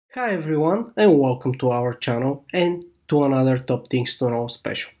Hi everyone and welcome to our channel and to another Top Things to Know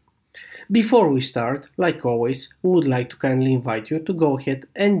special. Before we start, like always, we would like to kindly invite you to go ahead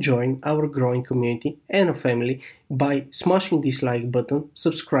and join our growing community and a family by smashing this like button,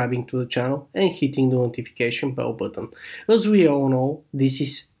 subscribing to the channel and hitting the notification bell button. As we all know, this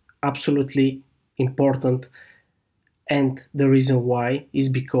is absolutely important, and the reason why is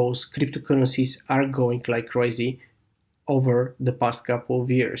because cryptocurrencies are going like crazy over the past couple of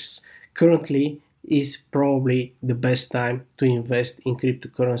years. Currently is probably the best time to invest in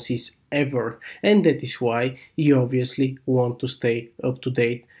cryptocurrencies ever, and that is why you obviously want to stay up to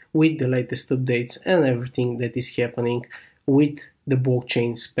date with the latest updates and everything that is happening with the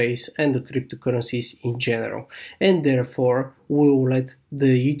blockchain space and the cryptocurrencies in general. And therefore we will let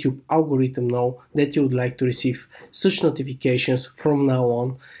the YouTube algorithm know that you would like to receive such notifications from now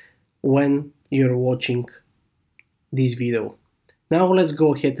on when you're watching this video. Now let's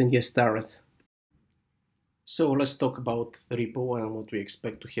go ahead and get started. So let's talk about Ripple and what we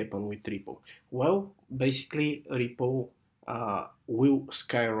expect to happen with Ripple. Well, basically Ripple will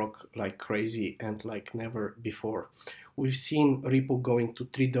skyrocket like crazy and like never before. We've seen Ripple going to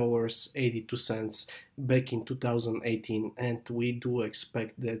 $3.82 back in 2018, and we do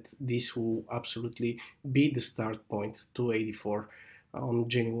expect that this will absolutely be the start point to 84 on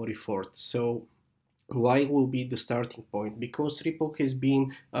January 4th. So why will be the starting point? Because Ripple has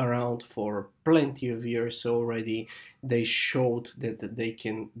been around for plenty of years already. They showed that they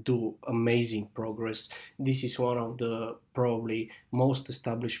can do amazing progress. This is one of the probably most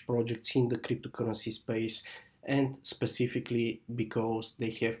established projects in the cryptocurrency space, and specifically because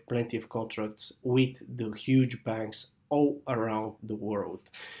they have plenty of contracts with the huge banks all around the world.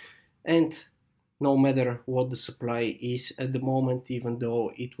 And no matter what the supply is at the moment, even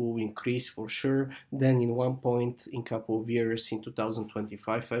though it will increase for sure, then in one point in couple of years, in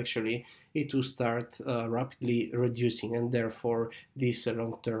 2025 actually, it will start rapidly reducing, and therefore this is a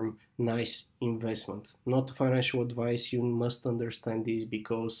long-term nice investment. Not financial advice, you must understand this,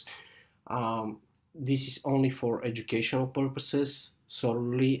 because this is only for educational purposes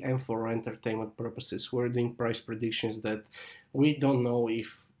solely and for entertainment purposes. We're doing price predictions that we don't know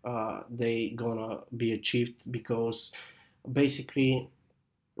if they gonna be achieved, because basically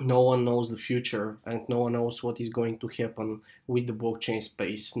no one knows the future and no one knows what is going to happen with the blockchain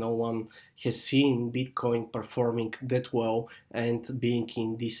space. No one has seen Bitcoin performing that well and being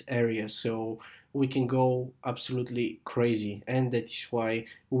in this area, so we can go absolutely crazy, and that is why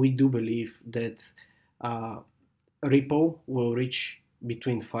we do believe that uh, Ripple will reach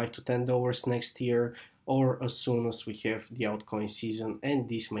between $5 to $10 next year, or as soon as we have the altcoin season, and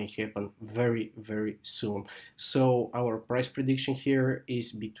this may happen very soon. So our price prediction here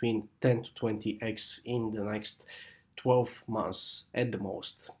is between 10 to 20x in the next 12 months at the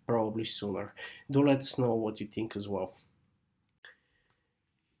most, probably sooner. Do let us know what you think as well.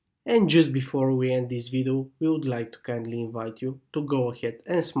 And just before we end this video, we would like to kindly invite you to go ahead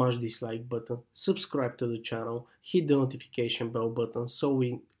and smash this like button, subscribe to the channel, hit the notification bell button so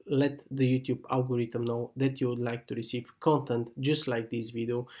we let the YouTube algorithm know that you would like to receive content just like this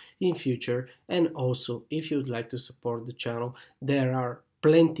video in future. And also, if you would like to support the channel, there are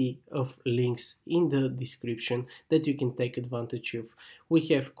plenty of links in the description that you can take advantage of. We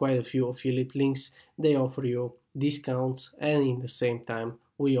have quite a few affiliate links. They offer you discounts, and in the same time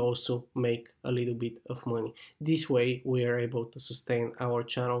we also make a little bit of money. This way we are able to sustain our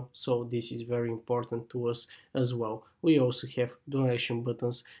channel, so this is very important to us as well. We also have donation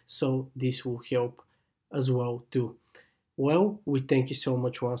buttons, so this will help as well too. Well, we thank you so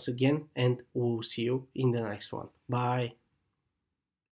much once again, and we'll see you in the next one. Bye.